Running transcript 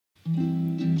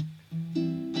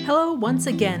Hello once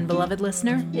again, beloved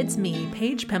listener. It's me,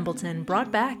 Paige Pembleton,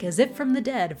 brought back as if from the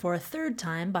dead for a third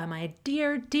time by my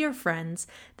dear, dear friends,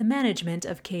 the management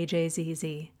of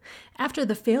KJZZ. After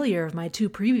the failure of my two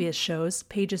previous shows,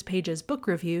 Paige's Book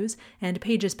Reviews and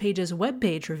Paige's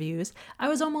Webpage Reviews, I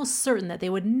was almost certain that they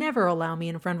would never allow me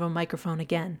in front of a microphone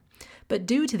again. But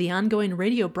due to the ongoing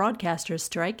radio broadcasters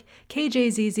strike,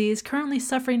 KJZZ is currently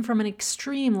suffering from an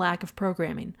extreme lack of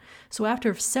programming. So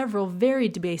after several very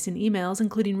debasing emails,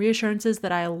 including reassurances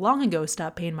that I long ago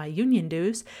stopped paying my union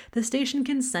dues, the station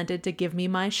consented to give me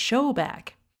my show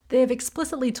back. They have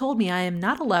explicitly told me I am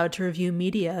not allowed to review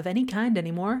media of any kind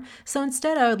anymore, so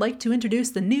instead I would like to introduce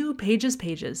the new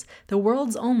Pages, the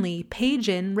world's only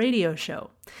Page-in radio show.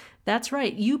 That's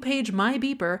right, you page my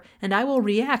beeper, and I will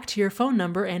react to your phone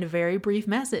number and a very brief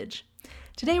message.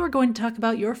 Today we're going to talk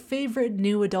about your favorite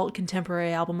new adult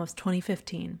contemporary album of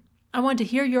 2015. I want to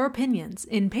hear your opinions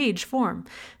in page form,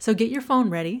 so get your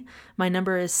phone ready. My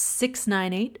number is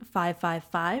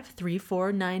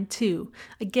 698-555-3492.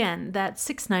 Again, that's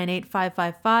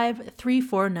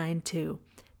 698-555-3492.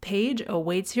 Paige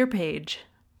awaits your page.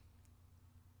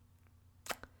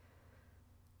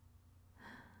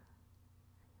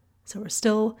 So we're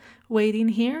still waiting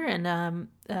here, and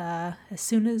as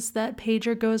soon as that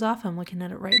pager goes off, I'm looking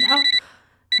at it right now.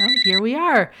 Oh, here we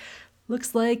are.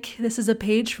 Looks like this is a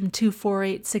page from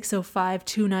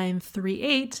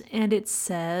 248-605-2938, and it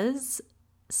says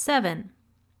 7.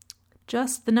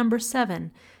 Just the number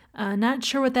 7. Not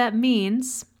sure what that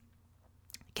means.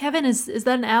 Kevin, is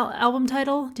that an album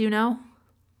title? Do you know?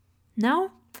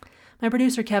 No? My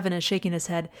producer Kevin is shaking his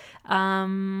head.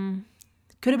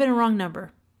 Could have been a wrong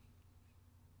number.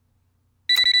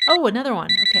 Oh, another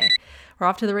one. Okay. We're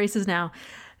off to the races now.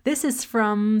 This is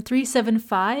from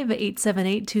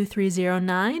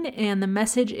 375-878-2309, and the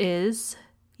message is,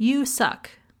 "You suck."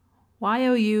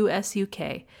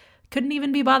 YOUSUK. Couldn't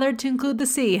even be bothered to include the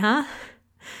C, huh?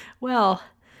 Well,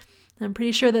 I'm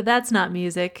pretty sure that that's not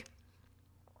music.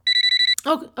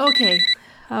 Oh, okay.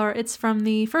 Or it's from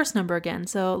the first number again,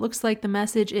 so it looks like the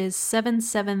message is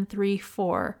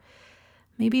 7734.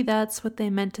 Maybe that's what they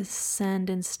meant to send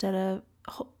instead of...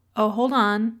 Oh, hold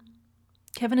on.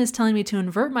 Kevin is telling me to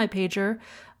invert my pager.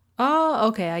 Oh,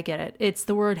 okay, I get it. It's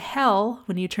the word hell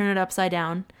when you turn it upside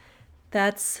down.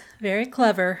 That's very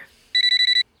clever.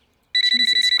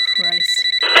 Jesus Christ.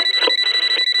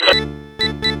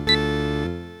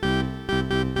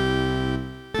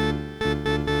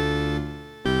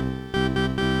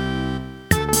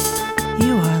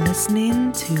 You are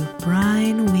listening to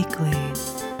Brine Weekly.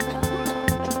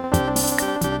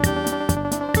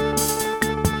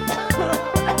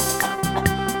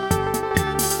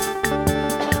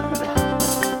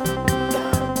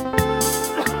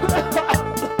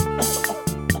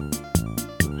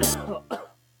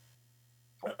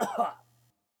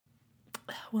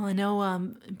 Well, I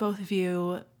know both of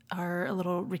you are a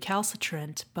little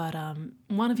recalcitrant, but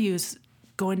one of you is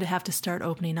going to have to start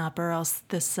opening up, or else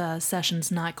this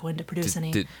session's not going to produce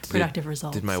any productive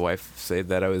results. Did my wife say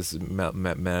that I was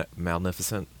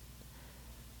malnificent?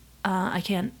 I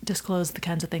can't disclose the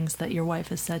kinds of things that your wife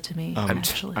has said to me,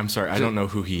 actually. I'm sorry, I don't know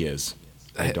who he is.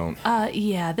 I don't...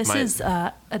 Yeah, this is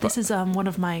one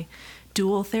of my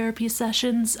dual therapy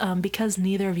sessions, because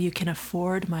neither of you can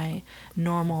afford my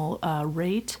normal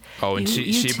rate. Oh, and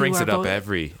she brings it up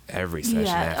every session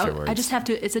afterwards. I just have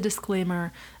to. It's a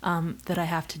disclaimer that I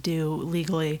have to do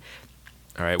legally.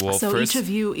 All right. Well, so first, each of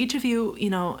you,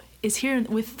 is here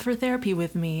for therapy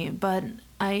with me. But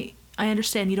I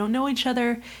understand you don't know each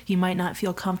other. You might not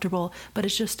feel comfortable, but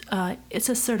it's just it's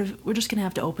a sort of, we're just gonna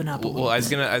have to open up. Well, I was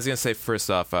gonna say first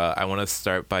off, I want to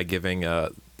start by giving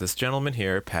this gentleman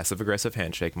here passive-aggressive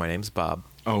handshake. My name's Bob.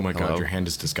 Oh my Hello. God, your hand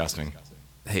is disgusting.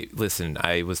 Hey, listen,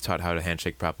 I was taught how to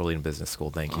handshake properly in business school.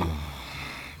 Thank you. Oh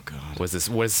God.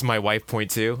 Was my wife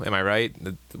point two? Am I right?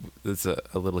 That's a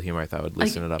little humor. I thought I would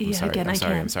loosen it up. I'm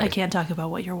sorry. I'm sorry. I can't talk about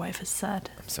what your wife has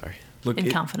said. I'm sorry. Look, in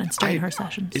confidence during her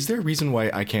sessions. Is there a reason why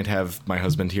I can't have my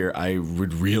husband here? I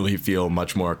would really feel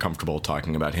much more comfortable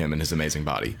talking about him and his amazing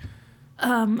body.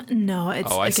 No,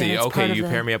 it's... Oh, I see. It's okay, you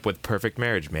pair me up with Perfect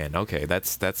Marriage Man. Okay,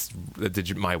 that's...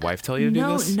 Did my wife tell you to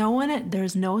do this?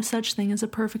 There's no such thing as a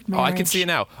perfect marriage. Oh, I can see it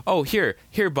now. Oh, here,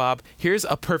 Bob. Here's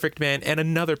a perfect man and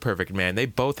another perfect man. They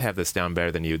both have this down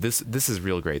better than you. This is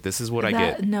real great. This is what I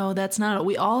get. No, that's not...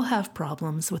 We all have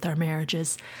problems with our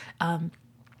marriages.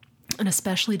 And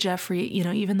especially Jeffrey,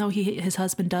 even though his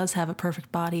husband does have a perfect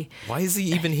body. Why is he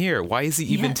even here? Why is he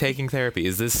even taking therapy?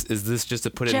 Is this just to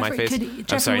put it in my face?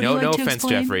 I'm sorry. No offense,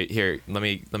 explain? Jeffrey. Here, let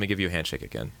me give you a handshake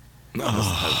again.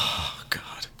 Oh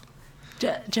God.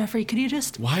 Jeffrey, could you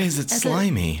just... Why is it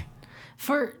slimy?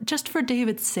 For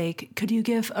David's sake, could you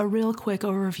give a real quick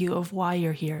overview of why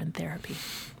you're here in therapy?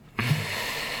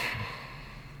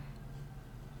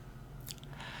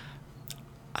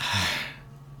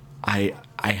 I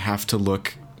have to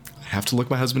look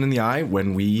my husband in the eye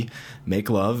when we make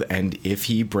love, and if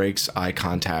he breaks eye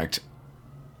contact,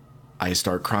 I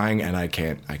start crying and I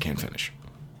can't finish.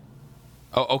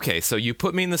 Oh, okay. So you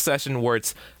put me in the session where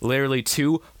it's literally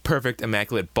two perfect,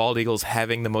 immaculate bald eagles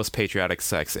having the most patriotic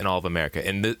sex in all of America,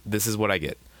 and this is what I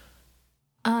get.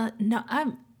 No,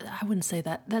 I wouldn't say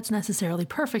that that's necessarily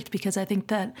perfect, because I think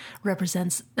that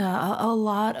represents a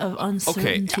lot of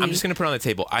uncertainty. Okay, I'm just going to put it on the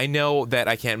table. I know that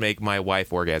I can't make my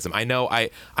wife orgasm. I know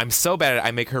I'm so bad at it,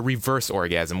 I make her reverse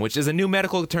orgasm, which is a new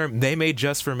medical term they made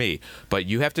just for me. But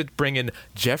you have to bring in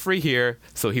Jeffrey here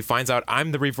so he finds out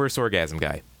I'm the reverse orgasm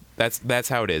guy. That's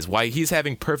how it is. Why he's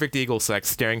having perfect eagle sex,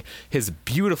 staring his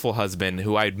beautiful husband,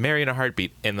 who I'd marry in a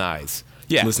heartbeat, in the eyes.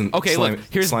 Yeah. Listen, okay, look.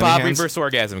 Here's Bob, reverse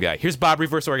orgasm guy. Here's Bob,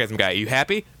 reverse orgasm guy. Are you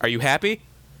happy? Are you happy?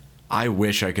 I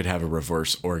wish I could have a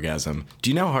reverse orgasm. Do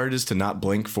you know how hard it is to not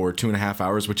blink for 2.5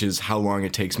 hours, which is how long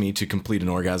it takes me to complete an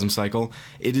orgasm cycle?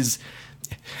 It's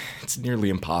nearly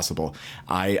impossible.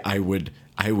 I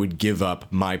would give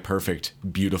up my perfect,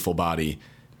 beautiful body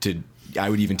to. I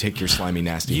would even take your slimy,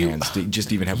 nasty hands to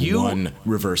just even have one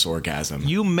reverse orgasm.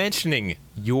 You mentioning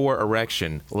your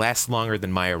erection lasts longer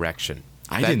than my erection.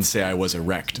 I didn't say I was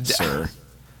erect, sir.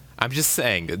 I'm just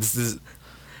saying. This is.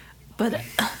 But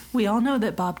we all know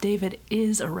that Bob David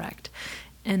is erect.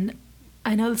 And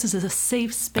I know this is a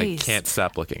safe space. I can't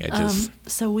stop looking.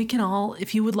 So we can all,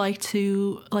 if you would like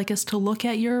us to look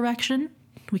at your erection,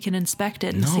 we can inspect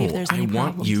it and see if there's any problems. No,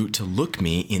 I want you to look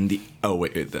me in the... Oh,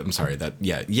 wait, I'm sorry.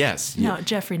 Yes. No,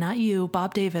 Jeffrey, not you.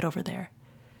 Bob David over there.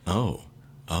 Oh.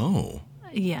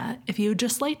 Yeah, if you would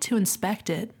just like to inspect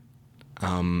it.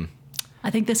 I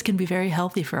think this can be very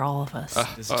healthy for all of us.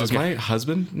 Does my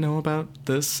husband know about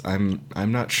this? I'm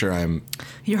not sure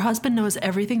Your husband knows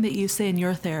everything that you say in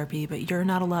your therapy, but you're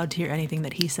not allowed to hear anything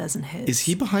that he says in his. Is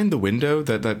he behind the window,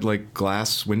 that like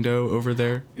glass window over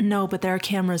there? No, but there are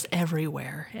cameras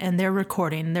everywhere, and they're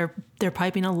recording. They're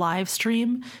piping a live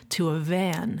stream to a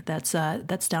van that's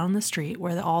down the street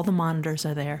where all the monitors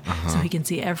are there, so he can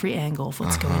see every angle of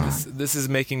what's going on. This is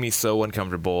making me so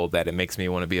uncomfortable that it makes me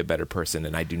want to be a better person,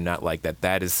 and I do not like that.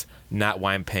 That is not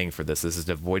why I'm paying for this. This is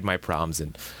to avoid my problems,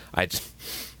 and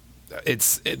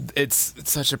it's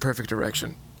such a perfect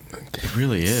erection. It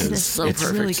really is. It's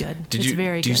perfect. Really good. Do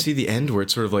you see the end where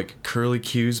it's sort of like curly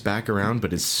cues back around,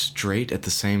 but it's straight at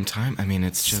the same time? I mean,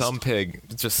 it's just some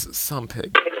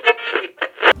pig.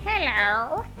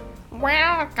 Hello.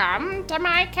 Welcome to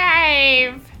my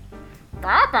cave.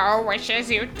 Gobbo wishes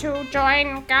you to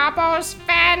join Gobbo's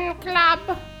fan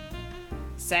club.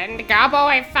 Send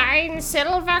Gobbo a fine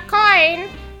silver coin.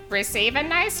 Receive a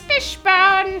nice fish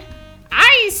bone.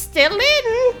 Eyes still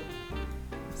in.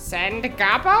 Send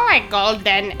Gobbo a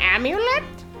golden amulet.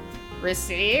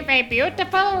 Receive a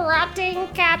beautiful rotting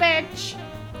cabbage.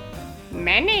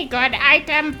 Many good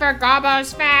item for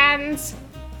Gobbo's fans.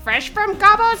 Fresh from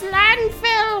Gobbo's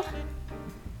landfill.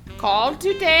 Call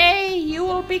today. You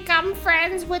will become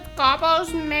friends with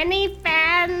Gobbo's many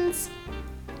fans.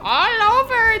 All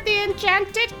over the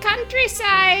enchanted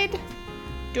countryside.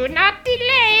 Do not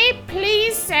delay.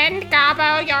 Please send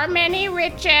Gobbo your many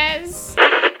riches.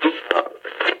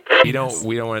 We don't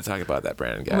want to talk about that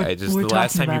Brandon guy. The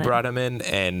last time you brought him in,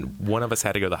 and one of us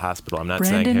had to go to the hospital. I'm not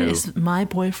saying who. Brandon is my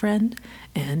boyfriend,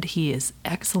 and he is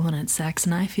excellent at sex,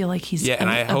 and I feel like he's and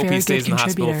I hope he stays in the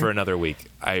hospital for another week.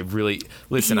 I really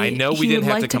listen. I know we didn't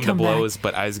have to come to blows,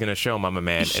 but I was going to show him I'm a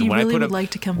man. And when I put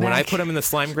him, when I put him in the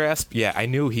slime grasp, I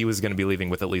knew he was going to be leaving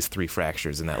with at least 3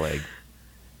 fractures in that leg.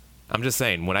 I'm just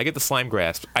saying, when I get the slime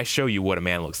grasp, I show you what a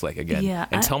man looks like again. Yeah,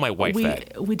 and tell my wife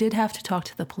that. We did have to talk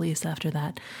to the police after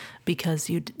that, because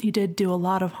you did do a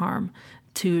lot of harm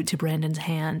to Brandon's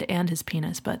hand and his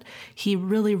penis, but he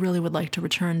really, really would like to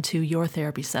return to your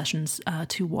therapy sessions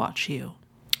to watch you.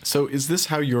 So is this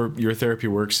how your therapy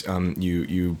works?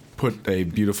 You put a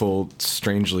beautiful,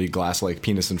 strangely glass-like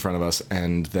penis in front of us,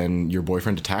 and then your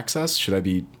boyfriend attacks us? Should I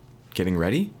be getting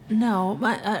ready? No,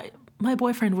 my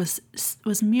boyfriend was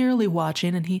merely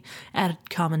watching, and he added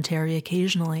commentary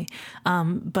occasionally.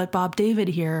 But Bob David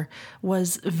here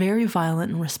was very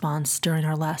violent in response during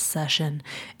our last session,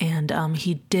 and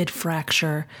he did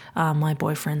fracture my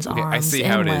boyfriend's arms and legs. I see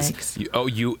how it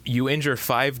is. You injure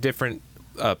 5 different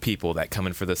people that come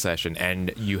in for the session,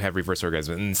 and you have reverse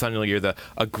orgasm, and suddenly you're the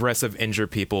aggressive injure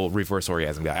people reverse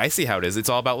orgasm guy. I see how it is. It's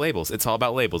all about labels.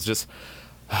 Just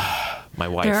My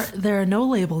wife. There are no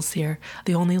labels here.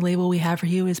 The only label we have for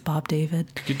you is Bob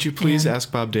David. Could you please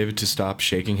ask Bob David to stop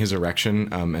shaking his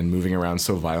erection and moving around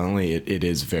so violently? It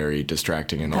is very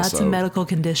distracting, and that's also a medical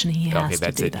condition. He has Okay,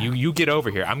 that's to do it. that. You get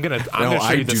over here. I'm gonna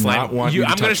show you the do slime. not want you to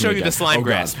I'm gonna touch show me you the again. slime Oh, God.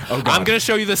 grasp. Oh, God. I'm gonna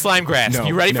show you the slime grasp. No,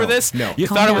 You ready for no, this? no. You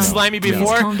Calm thought it down. was slimy Please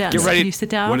before? calm down. Get ready. Can you sit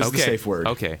down? What is the safe word?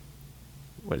 Okay.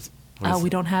 What is? We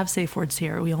don't have safe words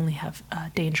here. We only have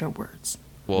danger words.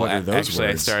 Well, What are those actually,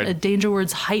 words? I started. Danger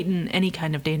words heighten any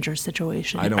kind of dangerous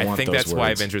situation. I don't I want think those that's why I've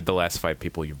words. injured the last 5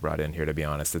 people you brought in here. To be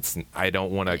honest, I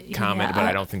don't want to comment, but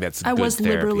I don't think that's I good was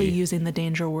therapy. liberally using the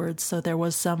danger words, so there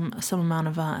was some amount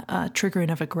of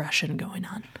triggering of aggression going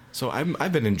on. So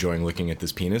I've been enjoying looking at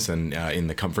this penis and in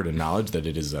the comfort and knowledge that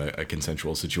it is a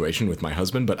consensual situation with my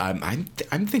husband. But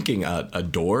I'm thinking a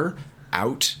door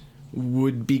out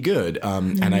would be good.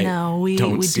 And we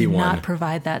don't see do one. not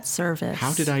provide that service.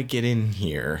 How did I get in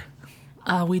here?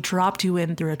 We dropped you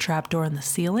in through a trapdoor in the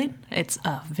ceiling. It's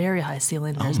a very high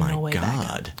ceiling. There's Oh my no way back up.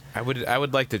 God. I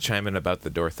would like to chime in about the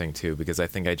door thing too, because I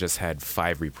think I just had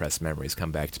 5 repressed memories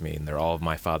come back to me, and they're all of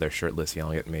my father shirtless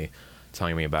yelling at me,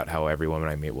 telling me about how every woman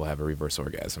I meet will have a reverse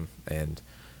orgasm. And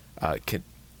can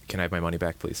I have my money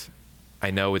back, please?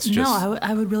 I know it's just. No,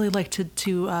 I would really like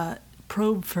to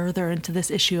probe further into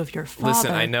this issue of your father.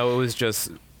 Listen, I know it was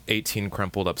just 18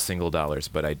 crumpled up single dollars,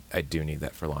 but I do need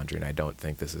that for laundry, and I don't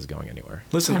think this is going anywhere.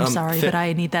 Listen, I'm sorry, but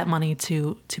I need that money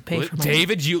to pay for my.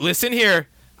 David, you listen here.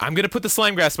 I'm gonna put the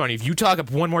slime grasp on you if you talk up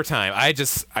one more time.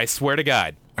 I swear to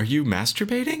God. Are you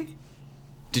masturbating?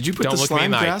 Did you put Don't the look me slime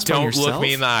in the eye. grasp on Don't yourself? look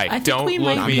me in the eye. I think Don't we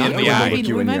look might me be, in the gonna eye. look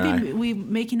you we in might the be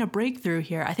making a breakthrough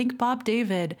here. I think Bob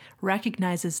David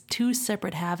recognizes 2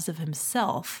 separate halves of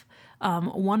himself,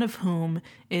 one of whom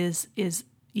is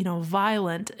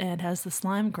violent and has the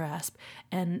slime grasp,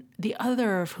 and the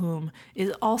other of whom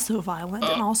is also violent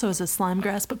and also has a slime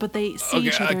grasp, but they see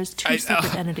each other as 2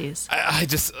 separate entities. I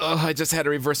just had a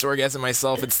reverse orgasm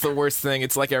myself. It's the worst thing.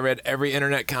 It's like I read every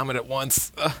internet comment at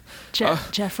once.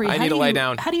 Jeffrey, I need to lie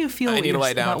down. How do you feel I need to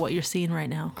lie down. about what you're seeing right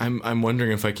now? I'm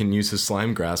wondering if I can use his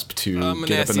slime grasp to I'm a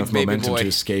get up nasty enough baby momentum boy. to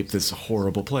escape this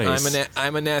horrible place.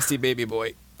 I'm a nasty baby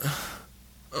boy.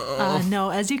 No,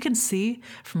 as you can see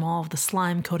from all of the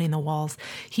slime coating the walls,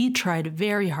 he tried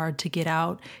very hard to get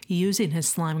out using his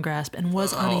slime grasp and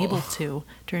was unable to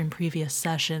during previous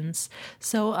sessions.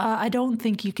 So I don't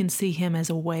think you can see him as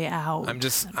a way out. I'm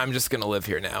just gonna live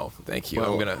here now. Thank you.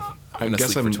 Well, I'm gonna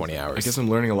sleep for 20 hours. I guess I'm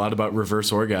learning a lot about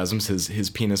reverse orgasms. His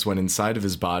penis went inside of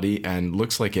his body and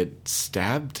looks like it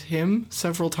stabbed him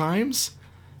several times.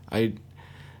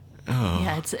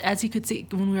 Yeah, it's, as you could see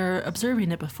when we were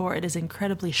observing it before, it is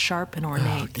incredibly sharp and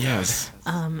ornate. Yes.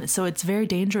 So it's very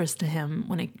dangerous to him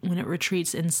when it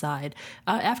retreats inside.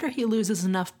 After he loses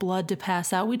enough blood to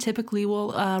pass out, we typically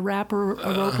will wrap a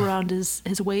rope around his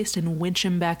waist and winch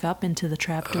him back up into the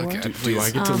trapdoor. Okay. Do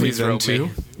I get to leave please them rope me. too?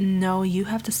 No, you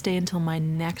have to stay until my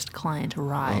next client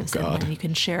arrives, Oh, God. and then you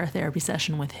can share a therapy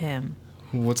session with him.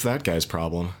 What's that guy's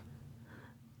problem?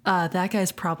 That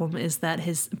guy's problem is that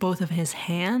both of his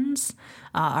hands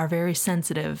are very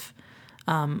sensitive,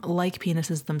 like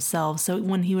penises themselves. So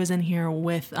when he was in here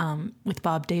with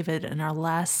Bob David in our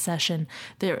last session,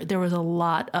 there was a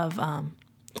lot of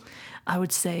I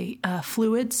would say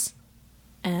fluids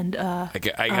and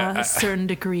a certain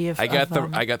degree of. I got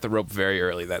the rope very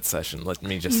early that session. Let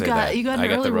me just say that you got I an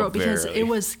got early the rope because very early. it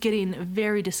was getting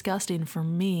very disgusting for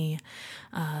me.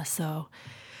 So.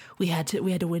 We had to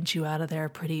winch you out of there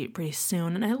pretty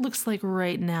soon, and it looks like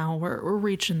right now we're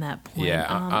reaching that point. Yeah.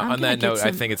 On that note,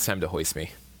 I think it's time to hoist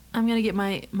me. I'm gonna get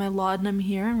my laudanum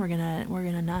here, and we're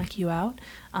gonna knock you out.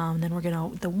 Then we're gonna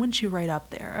winch you right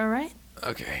up there. All right.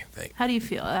 Okay. Thanks. How do you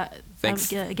feel?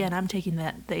 Thanks. Again, I'm taking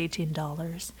the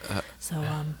 $18. So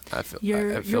I feel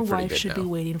your pretty wife good should now. be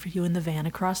waiting for you in the van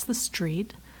across the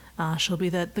street. She'll be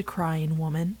the crying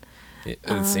woman. It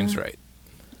seems right.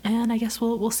 And I guess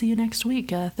we'll see you next week,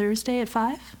 Thursday at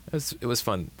 5. It was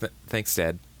fun. Thanks,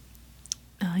 Dad.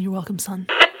 You're welcome, son.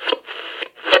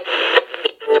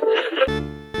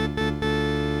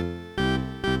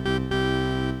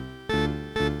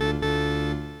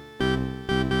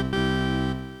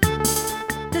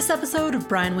 This episode of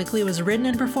Brian Weekly was written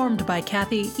and performed by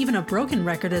Kathy, even a broken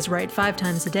record is right 5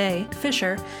 times a day,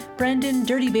 Fisher, Brendan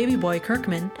Dirty Baby Boy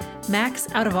Kirkman, Max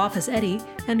Out of Office Eddie,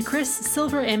 and Chris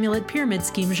Silver Amulet Pyramid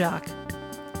Scheme Jacques.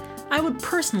 I would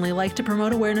personally like to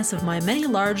promote awareness of my many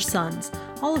large sons,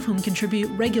 all of whom contribute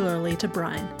regularly to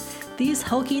Brian. These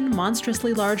hulking,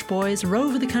 monstrously large boys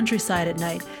rove the countryside at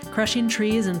night, crushing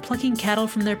trees and plucking cattle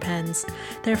from their pens.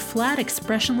 Their flat,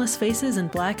 expressionless faces and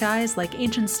black eyes, like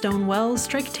ancient stone wells,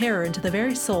 strike terror into the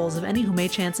very souls of any who may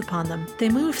chance upon them. They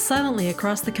move silently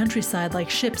across the countryside like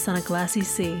ships on a glassy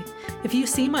sea. If you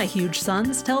see my huge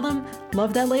sons, tell them,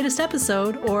 "Love that latest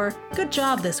episode," or "Good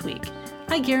job this week."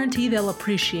 I guarantee they'll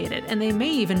appreciate it, and they may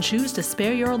even choose to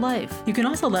spare your life. You can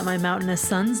also let my mountainous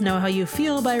sons know how you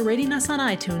feel by rating us on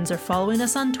iTunes or following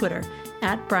us on Twitter,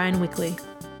 @BrianWeekly.